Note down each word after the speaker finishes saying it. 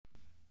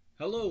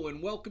Hello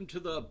and welcome to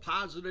the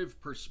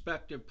Positive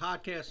Perspective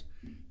Podcast.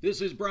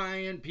 This is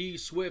Brian P.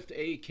 Swift,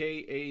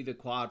 aka the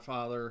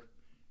Quadfather.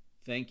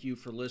 Thank you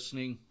for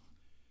listening.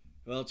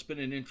 Well, it's been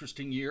an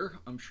interesting year.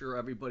 I'm sure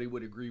everybody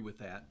would agree with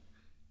that.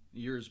 The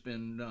year's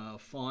been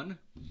fun.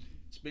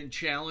 It's been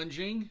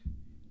challenging,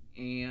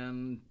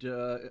 and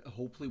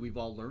hopefully we've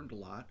all learned a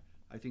lot.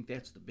 I think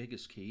that's the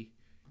biggest key,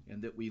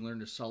 and that we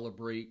learn to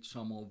celebrate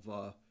some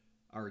of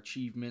our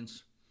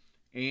achievements.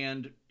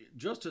 And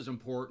just as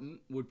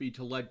important would be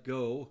to let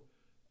go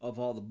of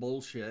all the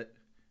bullshit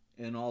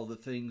and all the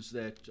things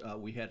that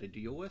we had to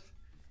deal with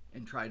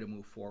and try to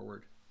move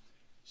forward.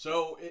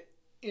 So,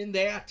 in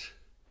that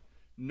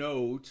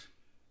note,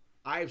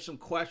 I have some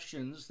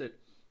questions that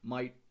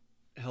might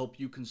help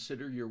you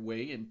consider your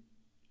way in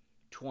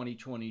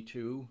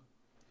 2022.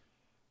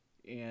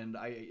 And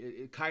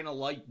I kind of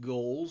like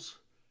goals,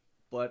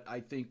 but I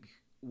think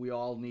we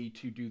all need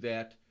to do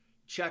that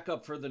check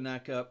up for the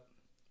neck up.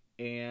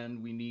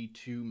 And we need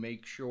to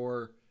make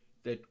sure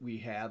that we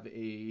have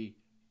a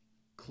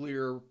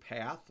clear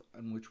path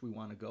on which we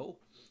want to go,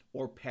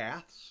 or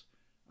paths.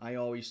 I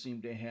always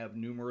seem to have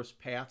numerous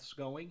paths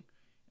going,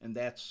 and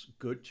that's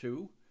good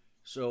too.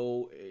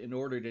 So in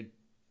order to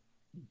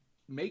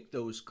make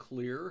those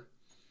clear,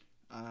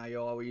 I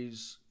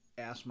always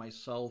ask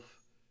myself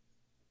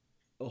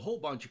a whole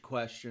bunch of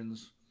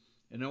questions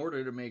in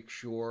order to make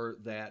sure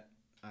that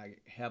I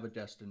have a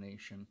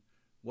destination.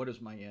 What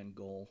is my end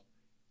goal?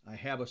 I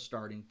have a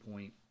starting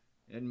point,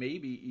 and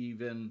maybe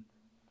even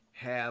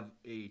have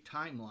a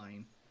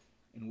timeline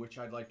in which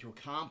I'd like to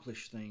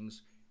accomplish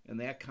things, and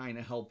that kind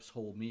of helps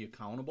hold me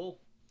accountable.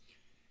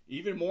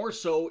 Even more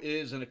so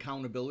is an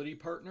accountability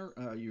partner.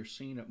 You're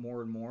seeing it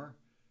more and more.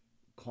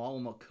 Call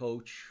them a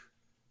coach,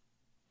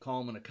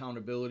 call them an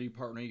accountability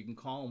partner. You can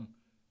call them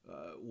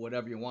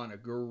whatever you want, a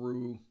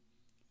guru.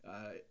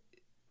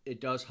 It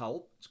does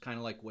help. It's kind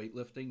of like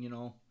weightlifting,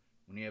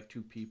 when you have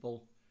two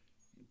people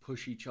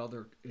push each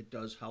other, it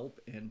does help.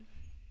 And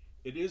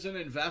it is an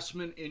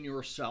investment in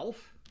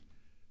yourself.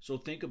 So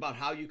think about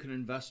how you can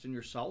invest in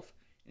yourself.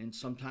 And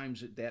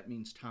sometimes that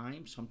means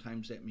time,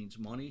 sometimes that means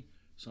money,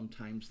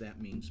 sometimes that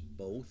means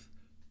both.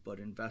 But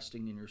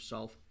investing in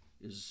yourself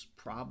is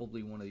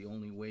probably one of the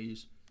only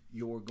ways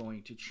you're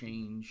going to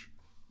change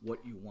what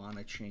you want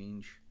to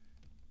change.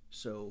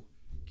 So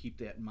keep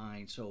that in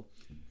mind. So,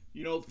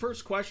 the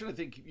first question I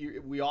think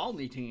we all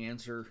need to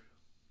answer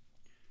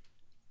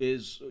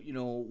is,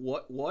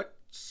 what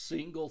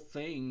single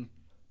thing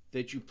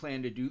that you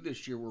plan to do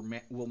this year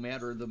will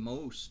matter the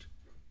most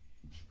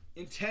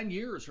in 10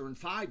 years or in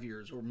 5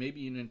 years or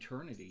maybe in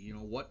eternity?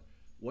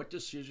 What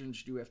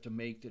decisions do you have to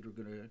make that are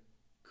going to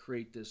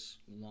create this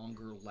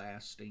longer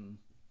lasting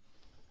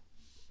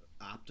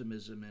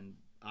optimism and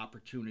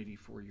opportunity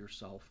for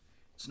yourself?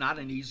 It's not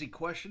an easy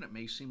question. It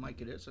may seem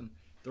like it is, and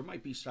there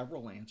might be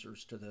several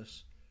answers to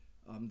this.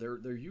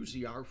 There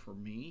usually are for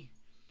me.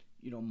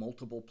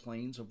 Multiple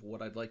planes of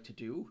what I'd like to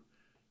do.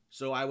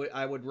 So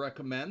I would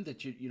recommend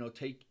that you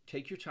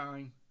take your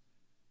time.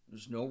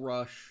 There's no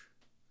rush.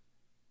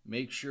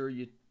 Make sure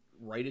you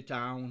write it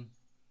down,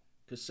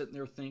 because sitting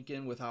there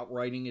thinking without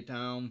writing it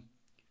down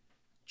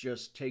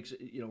just takes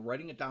it.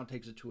 Writing it down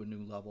takes it to a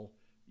new level.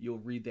 You'll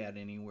read that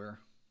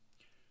anywhere.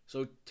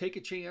 So take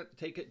a chance.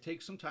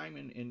 Take some time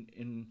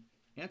and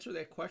answer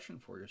that question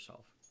for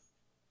yourself.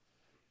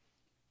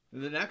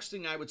 The next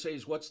thing I would say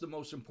is, what's the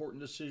most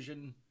important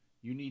decision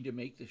you need to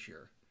make this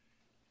year?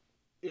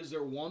 Is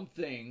there one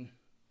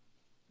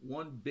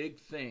big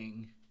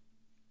thing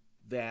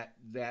that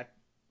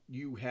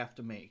you have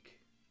to make?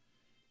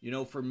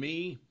 For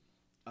me,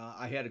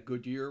 I had a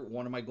good year.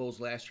 One of my goals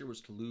last year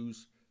was to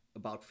lose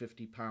about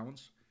 50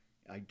 pounds.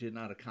 I did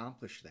not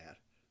accomplish that,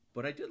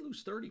 but I did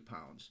lose 30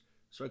 pounds.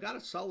 So I got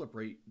to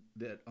celebrate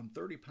that I'm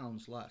 30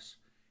 pounds less.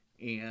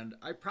 And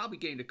I probably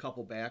gained a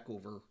couple back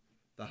over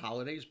the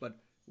holidays, but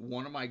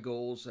one of my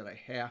goals that I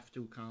have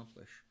to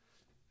accomplish,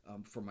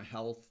 for my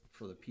health,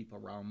 for the people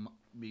around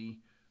me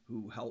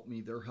who help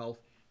me, their health,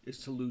 is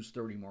to lose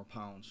 30 more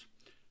pounds.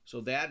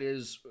 So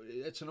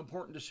it's an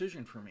important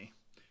decision for me.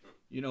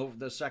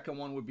 The second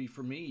one would be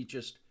for me,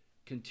 just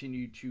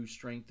continue to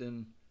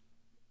strengthen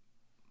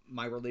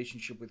my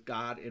relationship with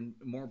God, and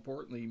more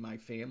importantly, my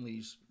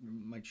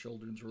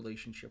children's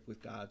relationship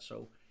with God.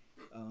 So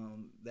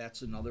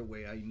that's another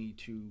way I need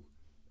to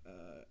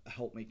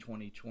help make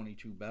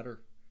 2022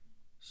 better.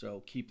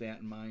 So keep that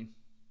in mind.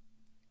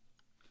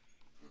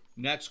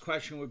 Next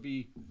question would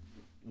be,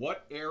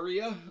 what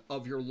area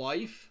of your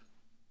life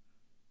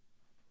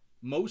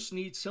most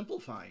needs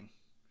simplifying?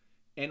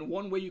 And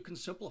one way you can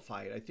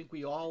simplify it, I think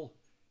we all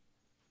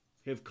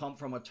have come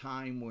from a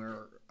time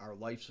where our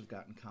lives have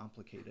gotten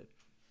complicated.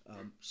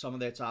 Some of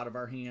that's out of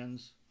our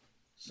hands.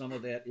 Some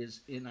of that is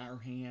in our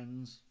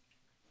hands.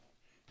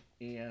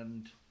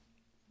 And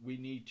we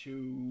need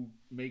to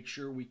make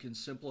sure we can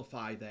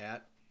simplify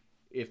that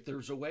if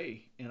there's a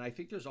way. And I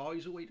think there's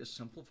always a way to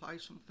simplify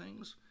some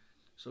things.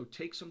 So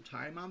take some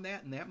time on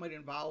that, and that might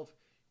involve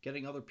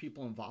getting other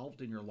people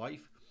involved in your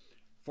life.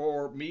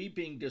 For me,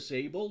 being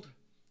disabled,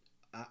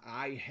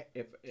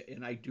 if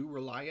and I do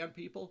rely on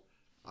people,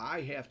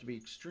 I have to be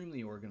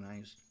extremely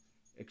organized,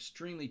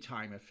 extremely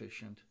time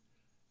efficient,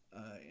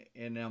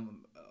 and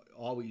I'm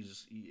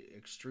always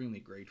extremely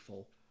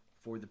grateful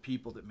for the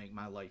people that make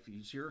my life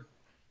easier,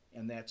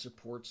 and that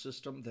support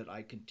system that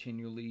I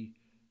continually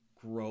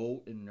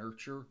grow and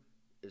nurture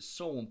is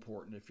so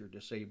important. If you're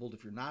disabled,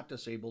 if you're not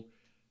disabled,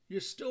 you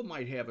still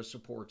might have a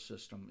support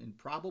system, and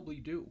probably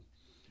do.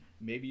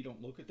 Maybe you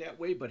don't look at it that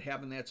way, but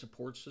having that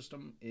support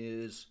system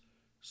is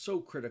so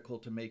critical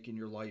to making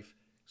your life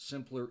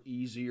simpler,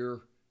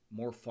 easier,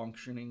 more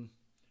functioning.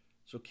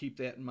 So keep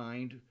that in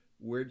mind.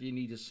 Where do you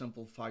need to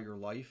simplify your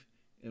life,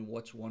 and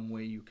what's one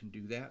way you can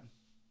do that?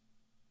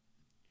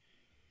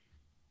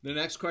 The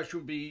next question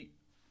would be,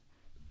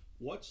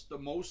 what's the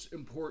most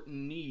important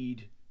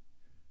need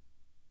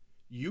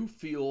you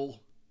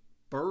feel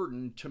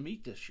burdened to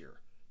meet this year?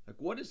 Like,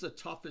 what is the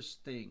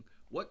toughest thing?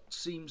 What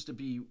seems to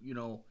be,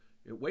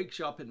 it wakes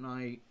you up at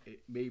night,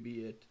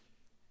 maybe it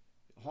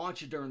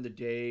haunts you during the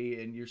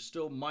day, and you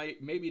still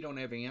maybe don't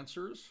have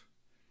answers,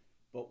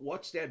 but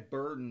what's that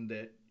burden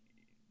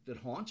that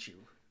haunts you?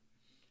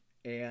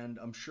 And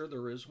I'm sure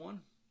there is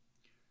one.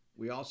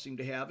 We all seem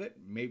to have it.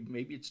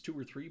 Maybe it's two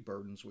or three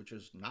burdens, which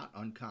is not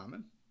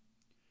uncommon.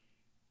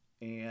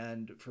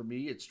 And for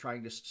me, it's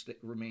trying to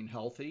remain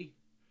healthy,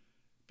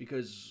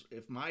 because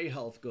if my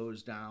health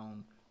goes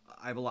down,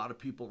 I have a lot of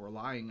people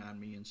relying on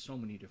me in so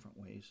many different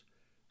ways.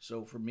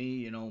 So for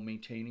me,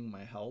 maintaining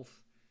my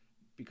health,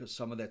 because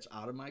some of that's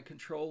out of my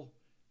control,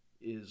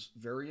 is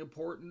very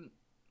important.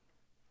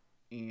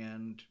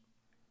 And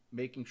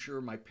making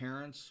sure my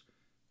parents,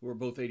 who are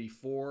both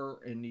 84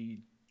 and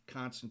need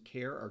constant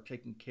care, are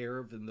taken care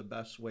of in the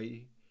best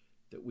way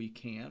that we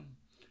can.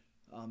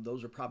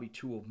 Those are probably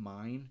two of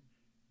mine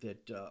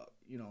that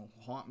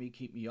haunt me,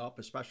 keep me up,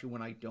 especially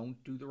when I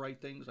don't do the right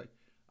things, like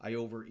I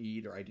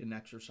overeat or I didn't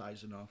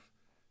exercise enough,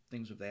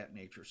 things of that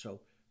nature. So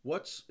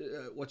what's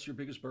your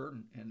biggest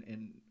burden,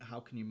 and how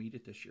can you meet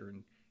it this year,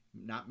 and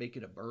not make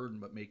it a burden,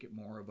 but make it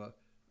more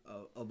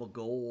of a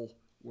goal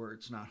where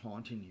it's not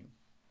haunting you?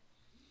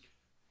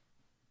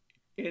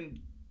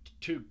 And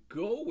to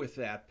go with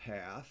that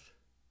path,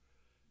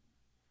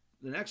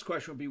 the next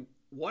question would be,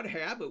 what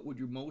habit would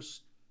you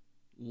most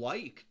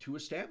like to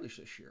establish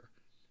this year?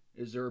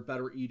 Is there a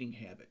better eating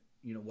habit?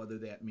 Whether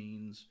that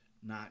means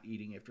not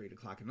eating after 8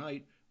 o'clock at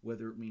night,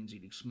 whether it means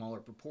eating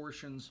smaller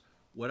proportions,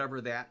 whatever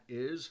that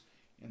is.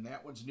 And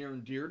that one's near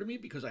and dear to me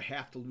because I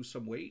have to lose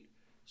some weight.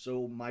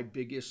 So my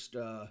biggest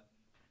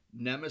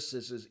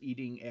nemesis is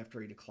eating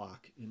after 8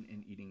 o'clock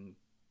and eating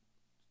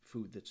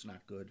food that's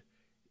not good.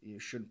 You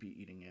shouldn't be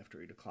eating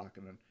after 8 o'clock,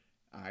 and then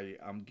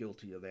I'm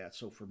guilty of that.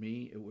 So for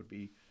me, it would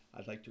be,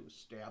 I'd like to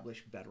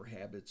establish better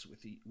habits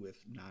with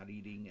not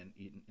eating and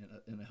eating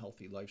in a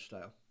healthy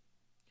lifestyle.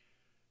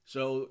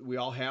 So we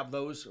all have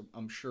those.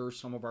 I'm sure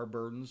some of our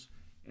burdens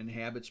and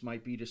habits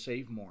might be to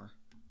save more,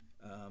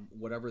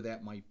 whatever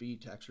that might be,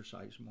 to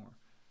exercise more.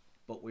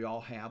 But we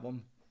all have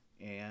them,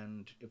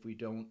 and if we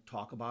don't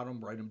talk about them,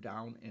 write them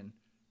down, and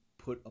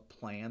put a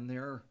plan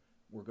there,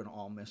 we're going to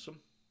all miss them.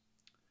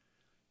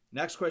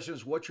 Next question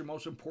is, what's your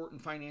most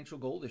important financial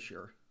goal this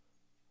year?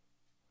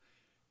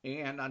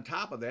 And on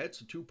top of that,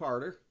 it's a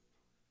two-parter.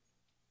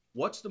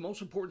 What's the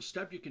most important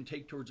step you can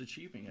take towards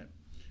achieving it?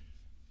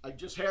 I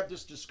just had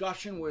this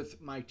discussion with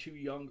my two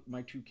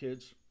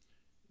kids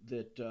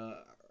that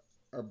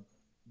are,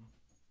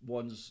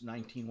 one's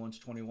 19, one's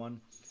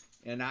 21.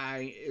 And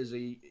I, as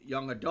a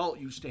young adult,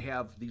 used to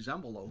have these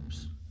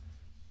envelopes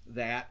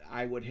that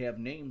I would have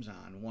names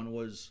on. One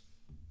was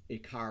a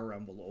car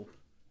envelope.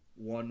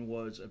 One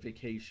was a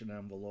vacation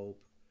envelope.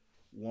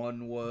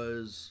 One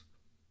was,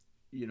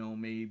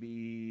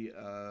 maybe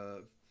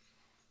a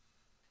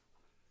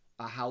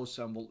house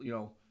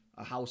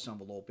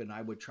envelope. And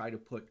I would try to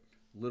put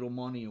little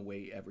money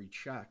away every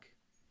check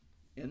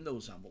in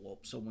those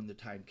envelopes. So when the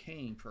time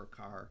came for a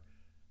car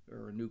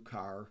or a new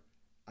car,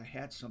 I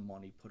had some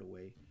money put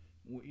away.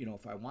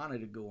 If I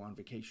wanted to go on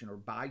vacation or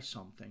buy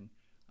something,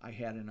 I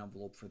had an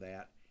envelope for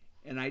that.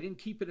 And I didn't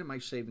keep it in my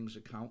savings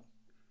account.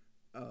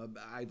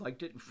 I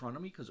liked it in front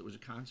of me because it was a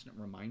constant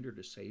reminder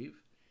to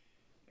save.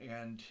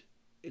 And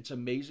it's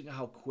amazing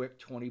how quick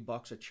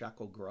 $20 a check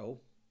will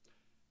grow.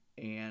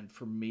 And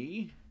for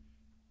me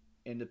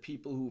and the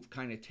people who've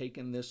kind of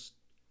taken this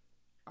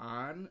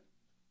on,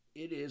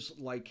 it is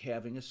like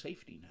having a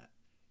safety net.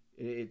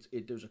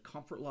 There's a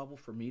comfort level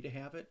for me to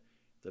have it.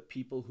 The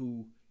people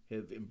who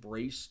have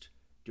embraced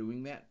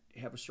doing that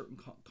have a certain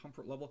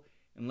comfort level.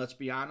 And let's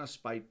be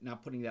honest, by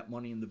not putting that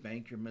money in the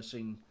bank, you're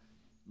missing,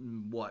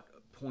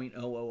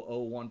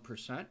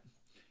 0.0001%.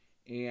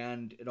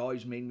 And it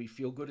always made me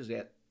feel good, is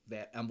that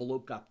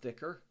envelope got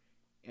thicker,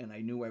 and I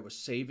knew I was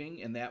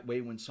saving. And that way,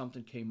 when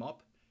something came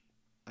up,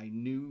 I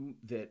knew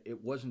that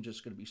it wasn't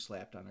just going to be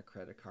slapped on a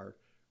credit card,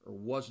 or it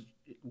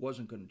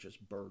wasn't going to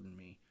just burden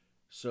me.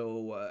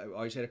 So I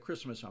always had a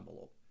Christmas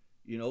envelope.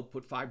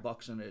 Put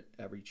 $5 in it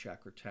every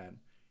check, or 10.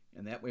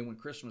 And that way, when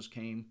Christmas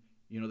came,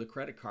 the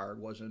credit card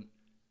wasn't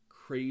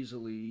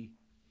crazily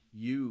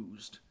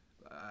used.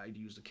 I'd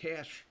use the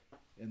cash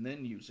and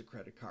then use a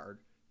credit card.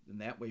 And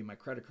that way my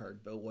credit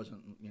card bill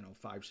wasn't,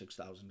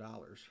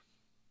 $5,000-$6,000.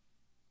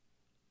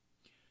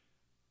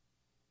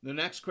 The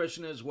next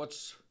question is,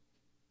 what's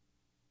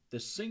the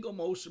single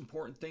most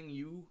important thing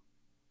you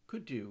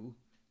could do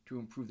to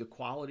improve the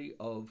quality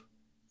of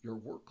your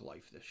work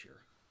life this year?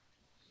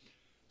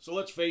 So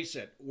let's face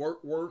it,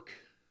 work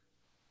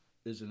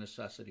is a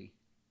necessity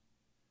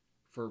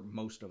for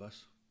most of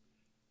us.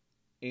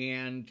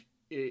 And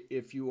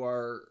if you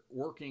are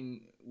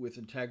working with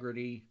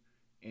integrity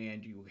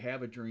and you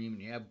have a dream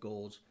and you have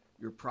goals,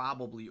 you're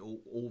probably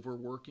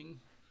overworking.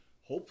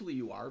 Hopefully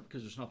you are,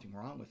 because there's nothing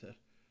wrong with it.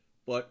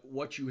 But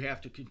what you have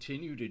to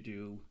continue to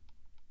do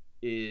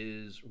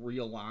is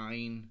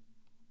realign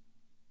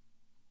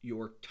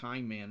your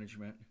time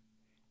management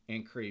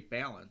and create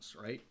balance,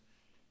 right?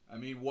 I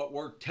mean, what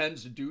work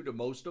tends to do to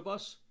most of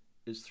us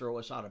is throw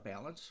us out of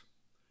balance.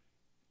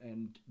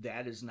 And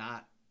that is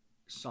not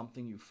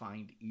something you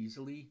find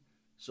easily.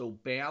 So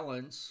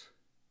balance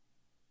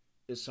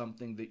is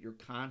something that you're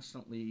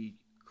constantly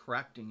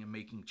correcting and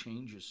making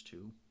changes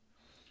to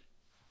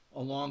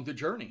along the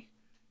journey.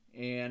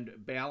 And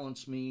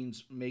balance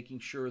means making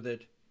sure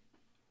that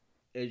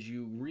as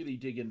you really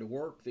dig into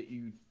work, that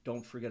you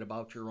don't forget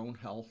about your own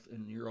health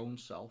and your own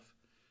self,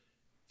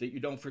 that you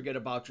don't forget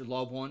about your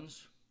loved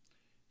ones,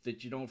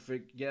 that you don't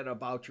forget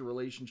about your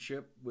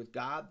relationship with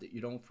God, that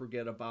you don't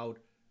forget about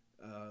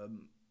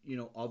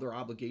other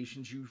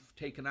obligations you've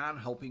taken on,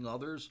 helping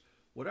others,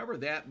 whatever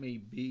that may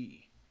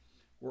be.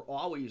 We're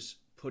always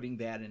putting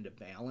that into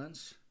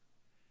balance.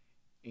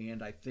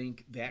 And I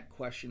think that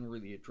question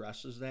really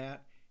addresses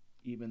that,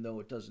 even though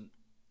it doesn't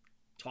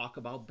talk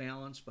about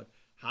balance. But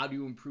how do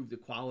you improve the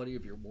quality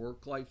of your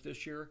work life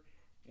this year?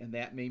 And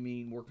that may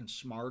mean working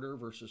smarter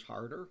versus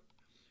harder.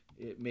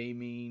 It may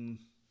mean,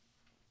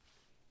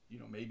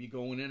 maybe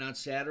going in on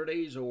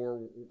Saturdays,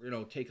 or,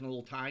 taking a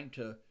little time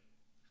to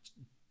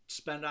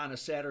spend on a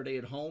Saturday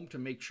at home to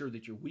make sure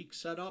that your week's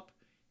set up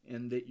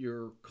and that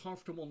you're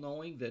comfortable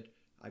knowing that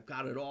I've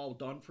got it all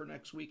done for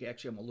next week.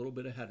 Actually, I'm a little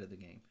bit ahead of the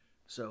game.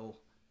 So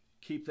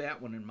keep that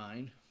one in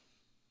mind.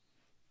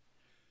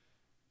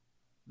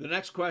 The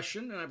next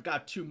question, and I've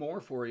got two more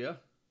for you,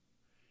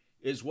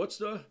 is what's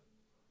the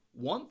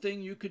one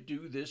thing you could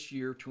do this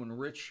year to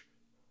enrich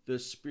the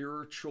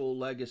spiritual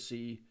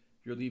legacy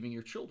you're leaving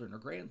your children or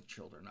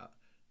grandchildren?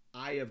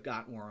 I have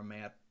gotten where I'm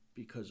at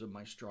because of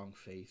my strong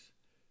faith.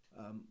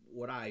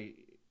 What I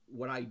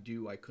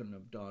do, I couldn't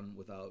have done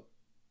without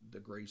the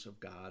grace of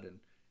God and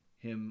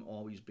Him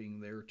always being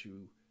there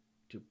to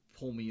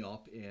pull me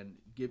up and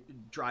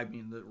drive me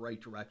in the right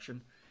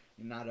direction.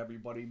 And not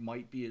everybody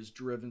might be as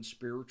driven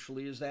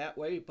spiritually as that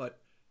way,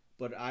 but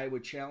I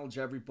would challenge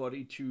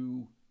everybody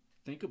to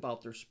think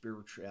about their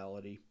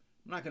spirituality.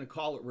 I'm not going to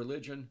call it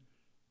religion,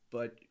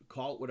 but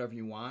call it whatever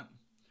you want.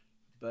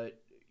 But,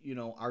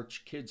 our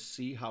kids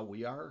see how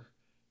we are.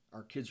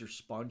 Our kids are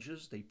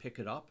sponges. They pick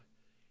it up.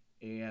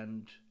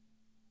 And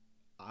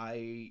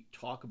I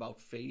talk about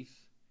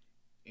faith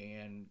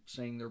and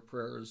saying their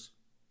prayers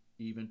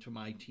even to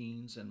my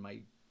teens and my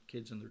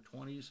kids in their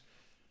 20s.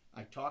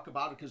 I talk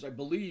about it because I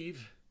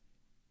believe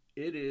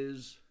it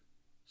is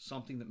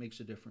something that makes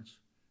a difference.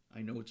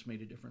 I know it's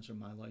made a difference in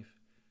my life.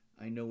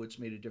 I know it's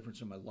made a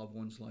difference in my loved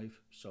one's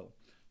life. So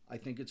I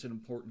think it's an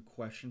important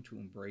question to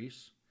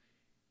embrace.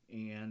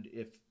 And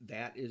if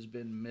that has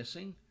been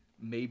missing,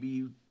 maybe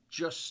you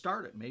just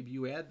start it. Maybe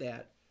you add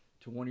that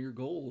to one of your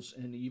goals.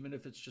 And even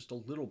if it's just a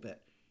little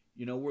bit,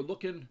 we're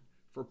looking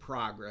for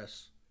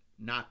progress,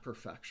 not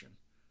perfection.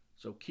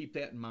 So keep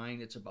that in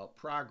mind. It's about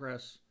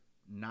progress,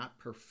 not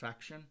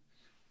perfection.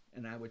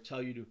 And I would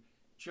tell you to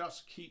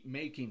just keep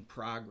making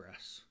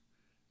progress.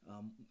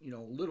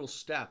 Little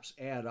steps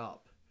add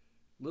up.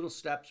 Little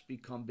steps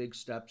become big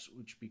steps,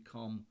 which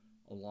become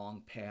a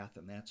long path.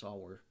 And that's all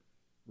we're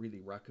really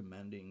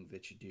recommending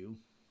that you do.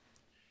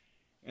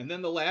 And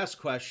then the last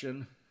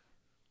question,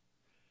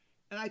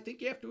 and I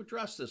think you have to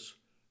address this.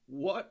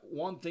 What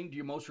one thing do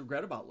you most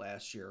regret about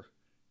last year?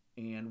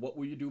 And what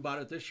will you do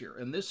about it this year?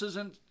 And this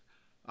isn't,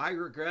 I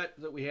regret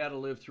that we had to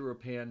live through a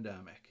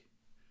pandemic.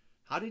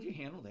 How did you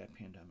handle that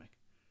pandemic?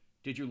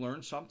 Did you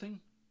learn something?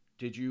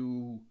 Did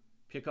you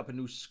pick up a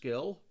new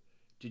skill?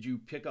 Did you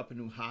pick up a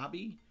new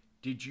hobby?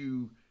 Did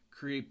you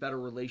create better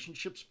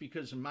relationships?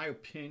 Because in my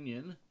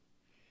opinion,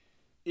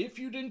 if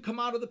you didn't come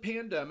out of the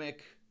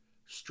pandemic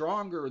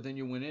stronger than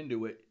you went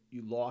into it,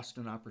 you lost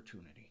an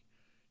opportunity.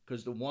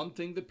 Because the one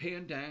thing the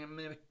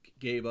pandemic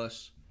gave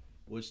us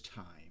was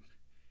time.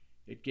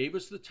 It gave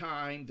us the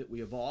time that we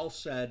have all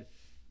said,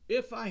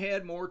 if I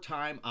had more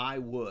time, I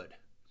would.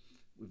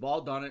 We've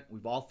all done it.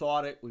 We've all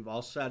thought it. We've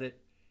all said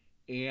it.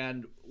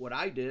 And what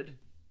I did,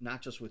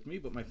 not just with me,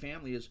 but my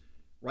family, is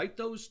write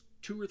those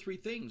 2 or 3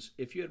 things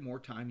if you had more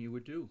time you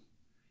would do.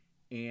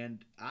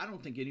 And I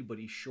don't think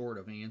anybody's short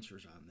of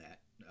answers on that.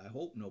 I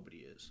hope nobody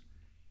is.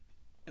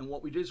 And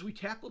what we did is we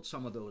tackled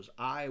some of those.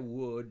 I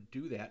would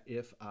do that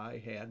if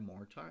I had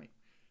more time,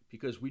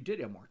 because we did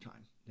have more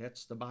time.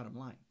 That's the bottom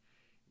line.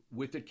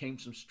 With it came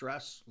some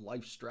stress.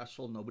 Life's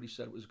stressful. Nobody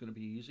said it was going to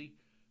be easy.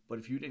 But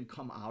if you didn't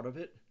come out of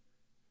it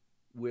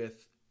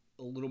with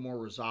a little more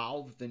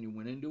resolve than you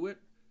went into it,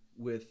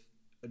 with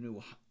a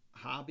new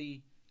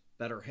hobby,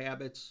 better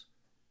habits,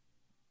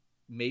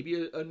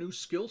 maybe a new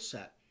skill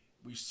set.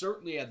 We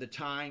certainly had the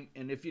time,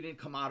 and if you didn't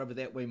come out of it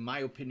that way, in my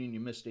opinion, you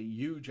missed a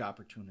huge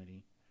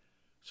opportunity.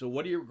 So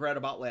what do you regret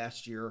about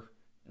last year?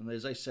 And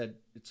as I said,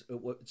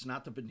 it's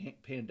not the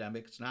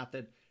pandemic. It's not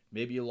that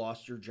maybe you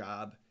lost your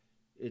job.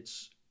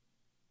 It's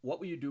what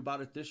will you do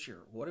about it this year?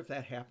 What if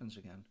that happens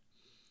again?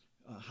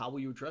 How will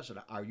you address it?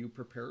 Are you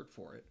prepared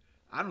for it?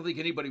 I don't think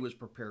anybody was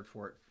prepared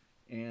for it,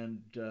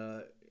 and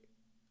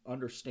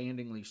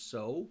understandingly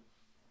so.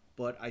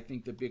 But I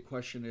think the big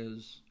question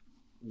is,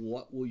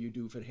 what will you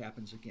do if it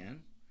happens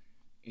again?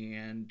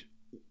 And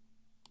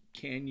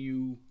can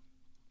you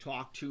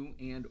talk to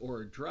and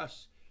or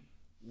address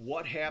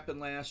what happened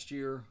last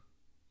year?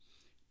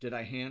 Did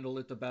I handle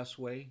it the best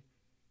way?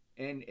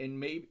 And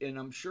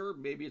I'm sure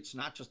maybe it's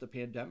not just the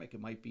pandemic.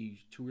 It might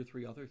be 2 or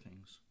 3 other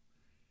things.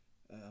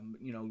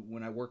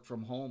 When I worked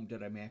from home,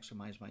 did I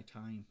maximize my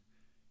time?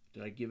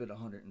 Did I give it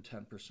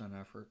 110%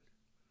 effort?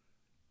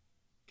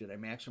 Did I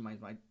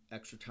maximize my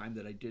extra time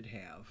that I did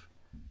have?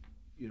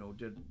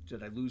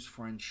 Did I lose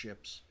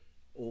friendships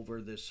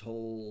over this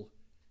whole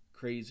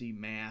crazy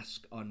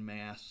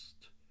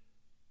unmasked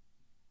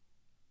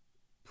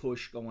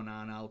push going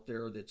on out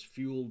there that's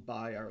fueled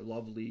by our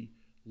lovely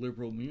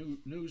liberal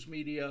news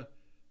media,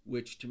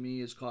 which to me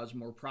has caused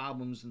more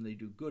problems than they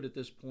do good at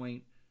this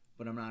point.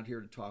 But I'm not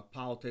here to talk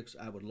politics.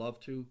 I would love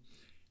to.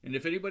 And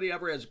if anybody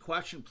ever has a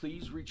question,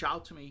 please reach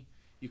out to me.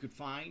 You could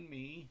find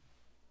me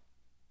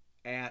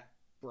at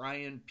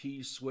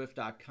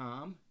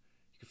brianpswift.com.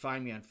 You can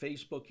find me on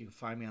Facebook. You can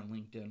find me on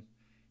LinkedIn.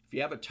 If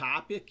you have a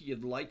topic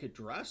you'd like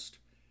addressed,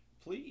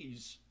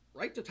 please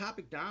write the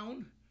topic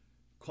down.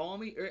 Call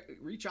me,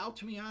 reach out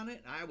to me on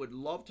it. I would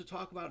love to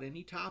talk about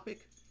any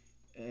topic,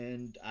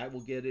 and I will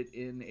get it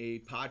in a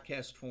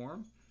podcast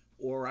form,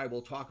 or I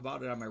will talk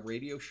about it on my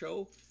radio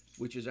show,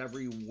 which is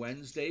every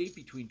Wednesday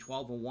between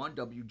 12 and 1,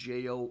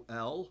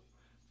 WJOL,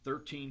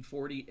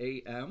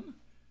 1340 AM.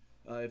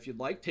 If you'd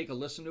like, take a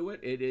listen to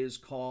it. It is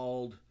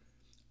called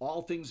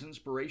All Things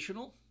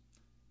Inspirational,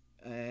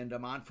 and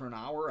I'm on for an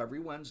hour every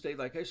Wednesday,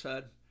 like I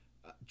said,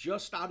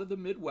 just out of the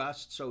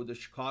Midwest, so the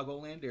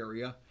Chicagoland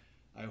area.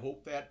 I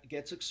hope that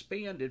gets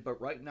expanded,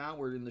 but right now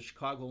we're in the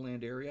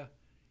Chicagoland area,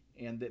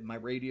 and that my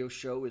radio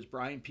show is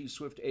Brian P.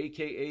 Swift,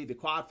 a.k.a. The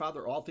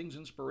Quadfather, All Things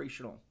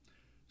Inspirational.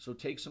 So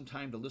take some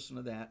time to listen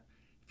to that.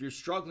 If you're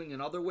struggling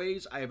in other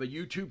ways, I have a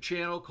YouTube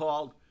channel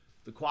called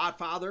The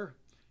Quadfather.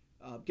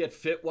 Get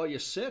fit while you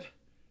sit.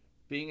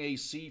 Being a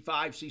C5,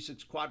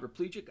 C6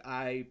 quadriplegic,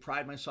 I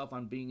pride myself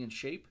on being in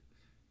shape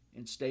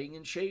and staying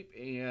in shape,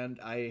 and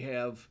I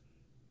have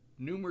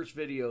numerous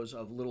videos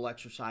of little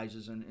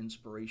exercises and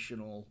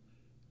inspirational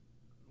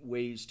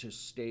ways to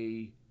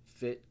stay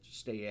fit,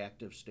 stay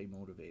active, stay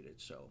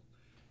motivated. So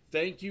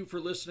thank you for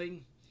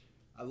listening.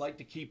 I like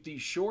to keep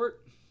these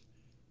short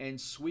and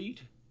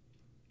sweet,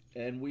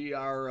 and we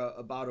are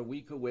about a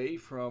week away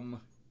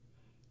from,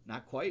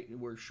 not quite,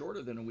 we're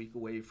shorter than a week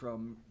away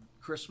from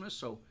Christmas.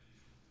 So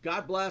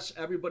God bless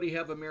everybody.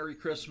 Have a Merry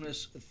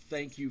Christmas.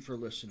 Thank you for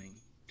listening.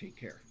 Take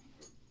care.